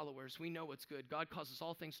his followers. We know what's good. God causes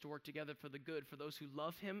all things to work together for the good for those who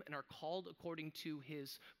love him and are called according to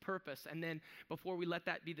his purpose. And then before we let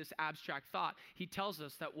that be this abstract thought, he tells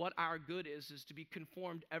us that what our good is to be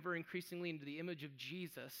conformed ever increasingly into the image of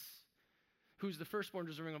Jesus, who's the firstborn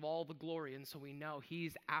deserving of all the glory. And so we know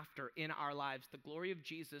he's after in our lives the glory of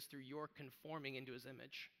Jesus through your conforming into his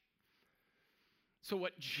image. So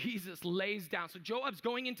what Jesus lays down. So Joab's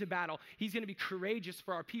going into battle. He's going to be courageous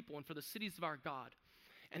for our people and for the cities of our God.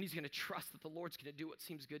 And he's going to trust that the Lord's going to do what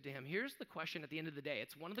seems good to him. Here's the question at the end of the day.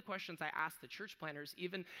 It's one of the questions I ask the church planners,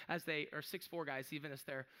 even as they are 6'4" guys, even as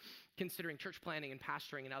they're considering church planning and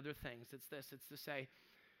pastoring and other things. It's this. It's to say,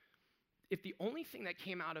 if the only thing that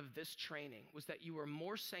came out of this training was that you were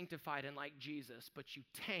more sanctified and like Jesus, but you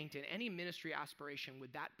tanked in any ministry aspiration,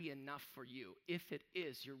 would that be enough for you? If it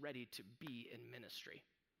is, you're ready to be in ministry.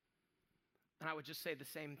 And I would just say the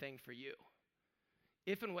same thing for you.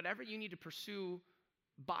 If in whatever you need to pursue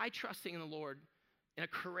by trusting in the Lord in a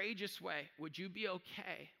courageous way, would you be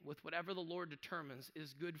okay with whatever the Lord determines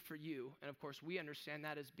is good for you? And of course, we understand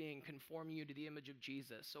that as being conforming you to the image of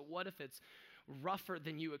Jesus. So what if it's rougher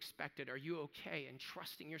than you expected? Are you okay in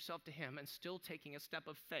trusting yourself to him and still taking a step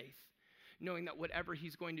of faith, knowing that whatever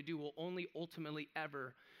he's going to do will only ultimately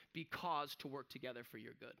ever be caused to work together for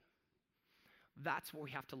your good? That's where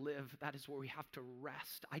we have to live. That is where we have to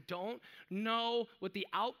rest. I don't know what the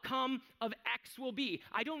outcome of X will be.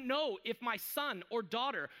 I don't know if my son or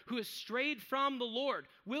daughter who has strayed from the Lord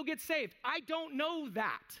will get saved. I don't know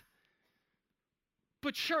that.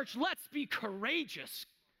 But church, let's be courageous.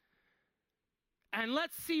 And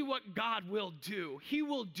let's see what God will do. He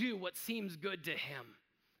will do what seems good to him,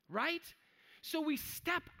 right? So we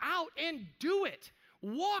step out and do it.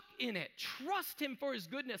 Walk in it. Trust him for his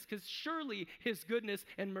goodness, because surely his goodness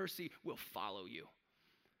and mercy will follow you.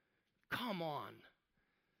 Come on.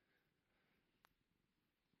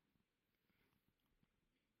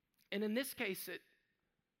 And in this case,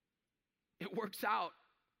 it works out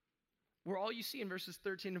where all you see in verses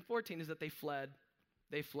 13 and 14 is that they fled,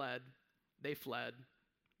 they fled, they fled,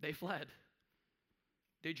 they fled.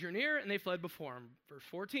 They drew near and they fled before him. Verse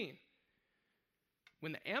 14.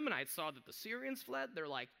 When the Ammonites saw that the Syrians fled, they're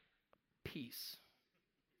like, peace.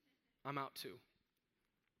 I'm out too.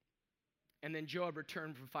 And then Joab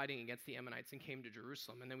returned from fighting against the Ammonites and came to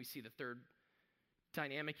Jerusalem. And then we see the third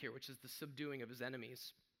dynamic here, which is the subduing of his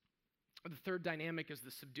enemies. The third dynamic is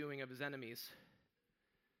the subduing of his enemies.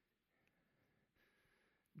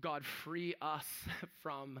 God, free us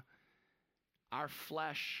from our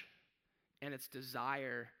flesh and its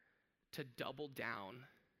desire to double down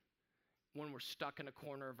when we're stuck in a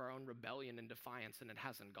corner of our own rebellion and defiance and it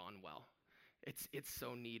hasn't gone well. It's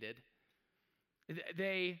so needed.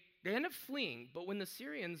 They end up fleeing, but when the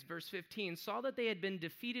Syrians, verse 15, saw that they had been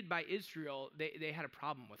defeated by Israel, they had a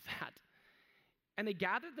problem with that. And they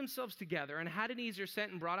gathered themselves together, and Hadanezer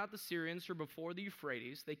sent and brought out the Syrians from before the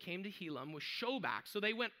Euphrates. They came to Helam with Shobak. So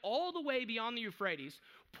they went all the way beyond the Euphrates,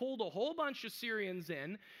 pulled a whole bunch of Syrians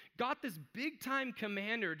in, got this big-time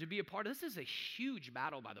commander to be a part of. This is a huge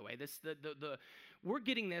battle, by the way. We're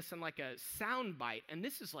getting this in like a sound bite, and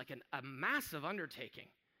this is like a massive undertaking.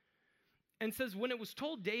 And says, when it was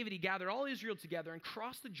told David, he gathered all Israel together and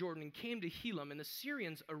crossed the Jordan and came to Helam, and the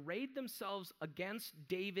Syrians arrayed themselves against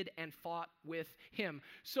David and fought with him.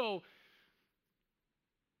 So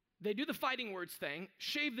they do the fighting words thing,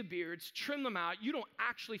 shave the beards, trim them out. You don't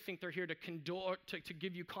actually think they're here to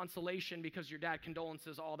give you consolation because your dad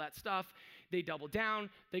condolences, all that stuff. They double down,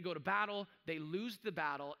 they go to battle, they lose the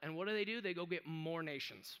battle, and what do? They go get more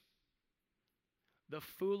nations. The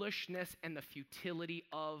foolishness and the futility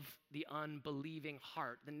of the unbelieving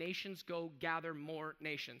heart. The nations go gather more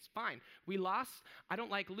nations. Fine, we lost. I don't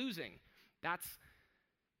like losing. That's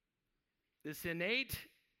this innate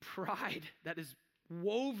pride that is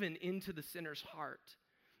woven into the sinner's heart.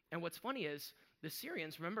 And what's funny is the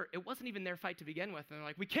Syrians, remember, it wasn't even their fight to begin with. And they're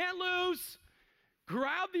like, we can't lose.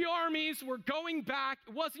 Grab the armies. We're going back.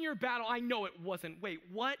 It wasn't your battle. I know it wasn't. Wait,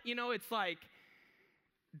 what? It's like,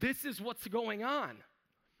 this is what's going on.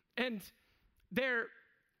 And they're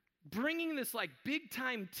bringing this like big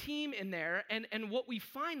time team in there. And what we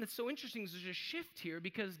find that's so interesting is there's a shift here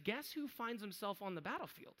because guess who finds himself on the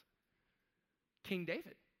battlefield? King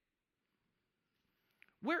David.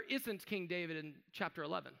 Where isn't King David in chapter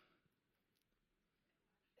 11?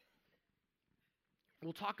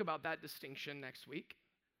 We'll talk about that distinction next week.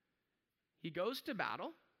 He goes to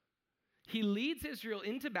battle. He leads Israel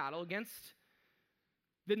into battle against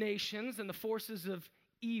the nations and the forces of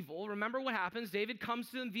evil. Remember what happens? David comes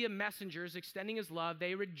to them via messengers, extending his love.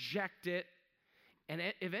 They reject it. And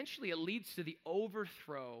eventually it leads to the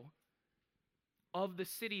overthrow of the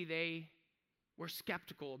city they were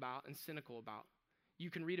skeptical about and cynical about. You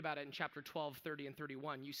can read about it in chapter 12, 30, and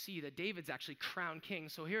 31. You see that David's actually crowned king.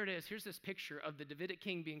 So here it is. Here's this picture of the Davidic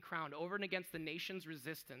king being crowned over and against the nation's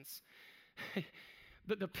resistance.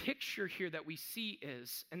 The picture here that we see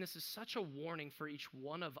is, and this is such a warning for each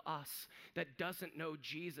one of us that doesn't know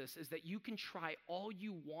Jesus, is that you can try all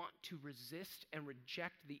you want to resist and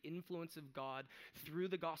reject the influence of God through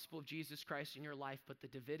the gospel of Jesus Christ in your life, but the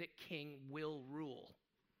Davidic king will rule.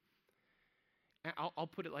 And I'll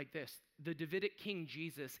put it like this. The Davidic king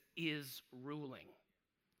Jesus is ruling.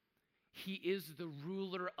 He is the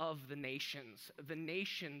ruler of the nations. The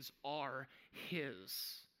nations are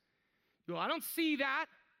his. You go, I don't see that.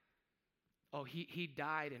 Oh, he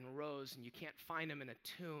died and rose, and you can't find him in a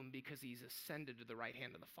tomb because he's ascended to the right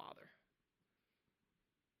hand of the Father.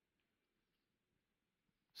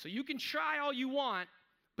 So you can try all you want,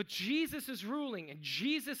 but Jesus is ruling, and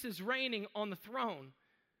Jesus is reigning on the throne.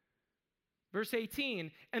 Verse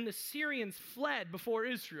 18, and the Syrians fled before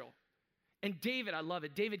Israel. And David, I love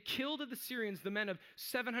it, David killed of the Syrians the men of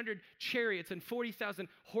 700 chariots and 40,000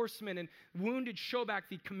 horsemen and wounded Shobak,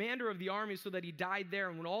 the commander of the army, so that he died there.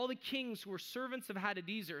 And when all the kings who were servants of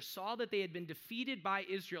Hadadezer saw that they had been defeated by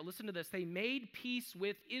Israel, listen to this, they made peace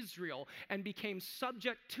with Israel and became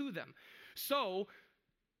subject to them. So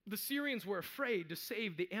the Syrians were afraid to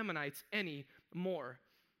save the Ammonites anymore.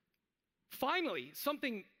 Finally,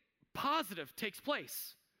 something positive takes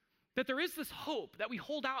place. That there is this hope that we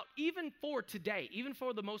hold out even for today, even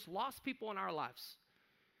for the most lost people in our lives.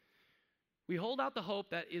 We hold out the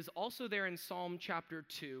hope that is also there in Psalm chapter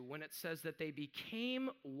 2 when it says that they became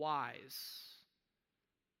wise.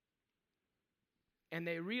 And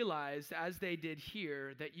they realized, as they did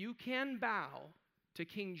here, that you can bow to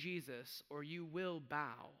King Jesus or you will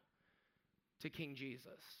bow to King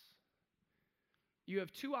Jesus. You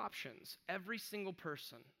have two options. Every single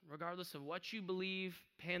person, regardless of what you believe,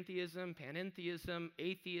 pantheism, panentheism,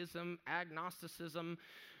 atheism, agnosticism,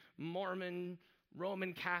 Mormon,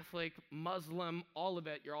 Roman Catholic, Muslim, all of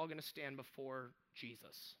it, you're all going to stand before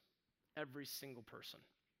Jesus. Every single person.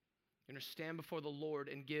 You're going to stand before the Lord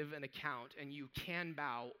and give an account, and you can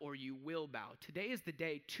bow or you will bow. Today is the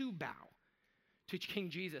day to bow to King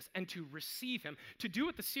Jesus and to receive him, to do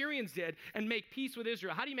what the Syrians did and make peace with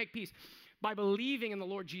Israel. How do you make peace? By believing in the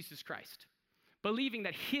Lord Jesus Christ. Believing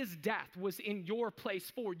that his death was in your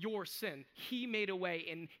place for your sin. He made a way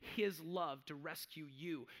in his love to rescue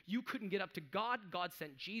you. You couldn't get up to God. God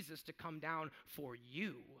sent Jesus to come down for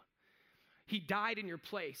you. He died in your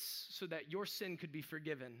place so that your sin could be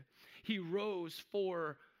forgiven. He rose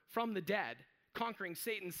from the dead, conquering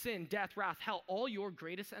Satan's sin, death, wrath, hell. All your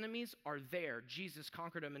greatest enemies are there. Jesus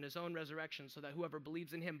conquered them in his own resurrection so that whoever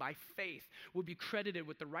believes in him by faith will be credited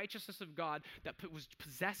with the righteousness of God that was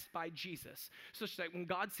possessed by Jesus. Such that when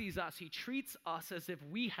God sees us, he treats us as if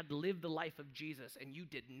we had lived the life of Jesus and you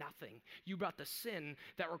did nothing. You brought the sin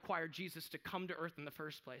that required Jesus to come to earth in the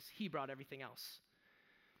first place. He brought everything else.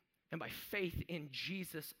 And by faith in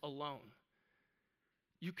Jesus alone,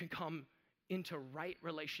 you can come into right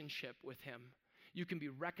relationship with him. You can be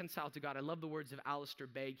reconciled to God. I love the words of Alistair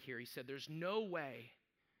Begg here. He said, there's no way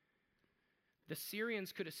the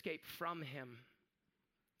Syrians could escape from him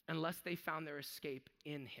unless they found their escape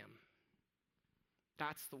in him.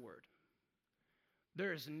 That's the word.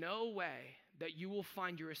 There is no way that you will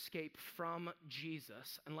find your escape from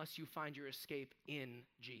Jesus unless you find your escape in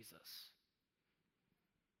Jesus.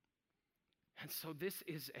 And so this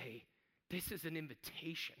is an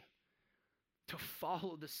invitation to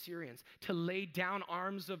follow the Syrians, to lay down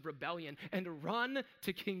arms of rebellion and to run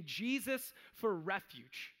to King Jesus for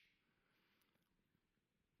refuge.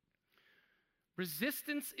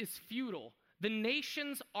 Resistance is futile. The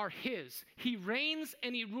nations are his. He reigns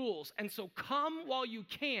and he rules. And so come while you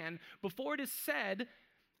can, before it is said,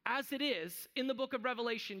 as it is in the book of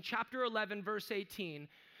Revelation, chapter 11, verse 18,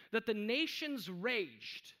 that the nations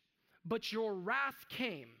raged, but your wrath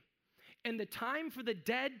came, and the time for the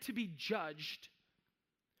dead to be judged,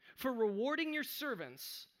 for rewarding your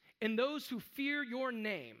servants and those who fear your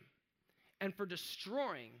name, and for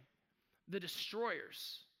destroying the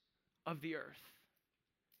destroyers of the earth.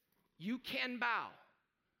 You can bow,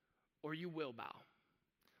 or you will bow.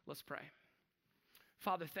 Let's pray.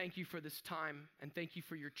 Father, thank you for this time, and thank you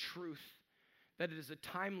for your truth, that it is a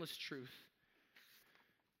timeless truth,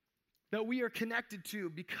 that we are connected to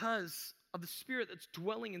because of the Spirit that's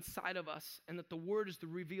dwelling inside of us, and that the Word is the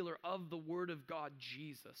revealer of the Word of God,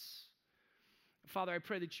 Jesus. Father, I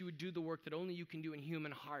pray that you would do the work that only you can do in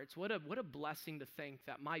human hearts. What a blessing to think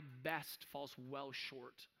that my best falls well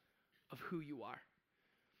short of who you are.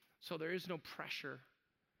 So there is no pressure.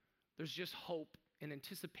 There's just hope and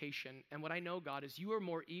anticipation. And what I know, God, is you are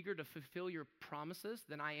more eager to fulfill your promises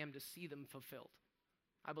than I am to see them fulfilled.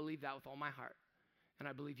 I believe that with all my heart. And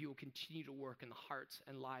I believe you will continue to work in the hearts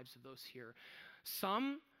and lives of those here.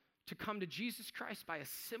 Some to come to Jesus Christ by a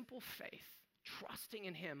simple faith, trusting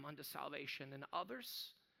in him unto salvation. And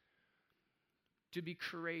others to be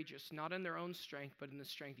courageous, not in their own strength, but in the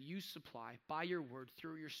strength you supply by your word,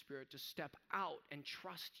 through your Spirit, to step out and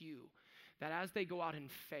trust you. That as they go out in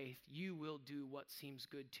faith, you will do what seems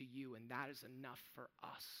good to you. And that is enough for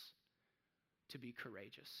us to be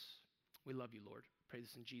courageous. We love you, Lord. Pray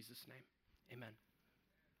this in Jesus' name. Amen.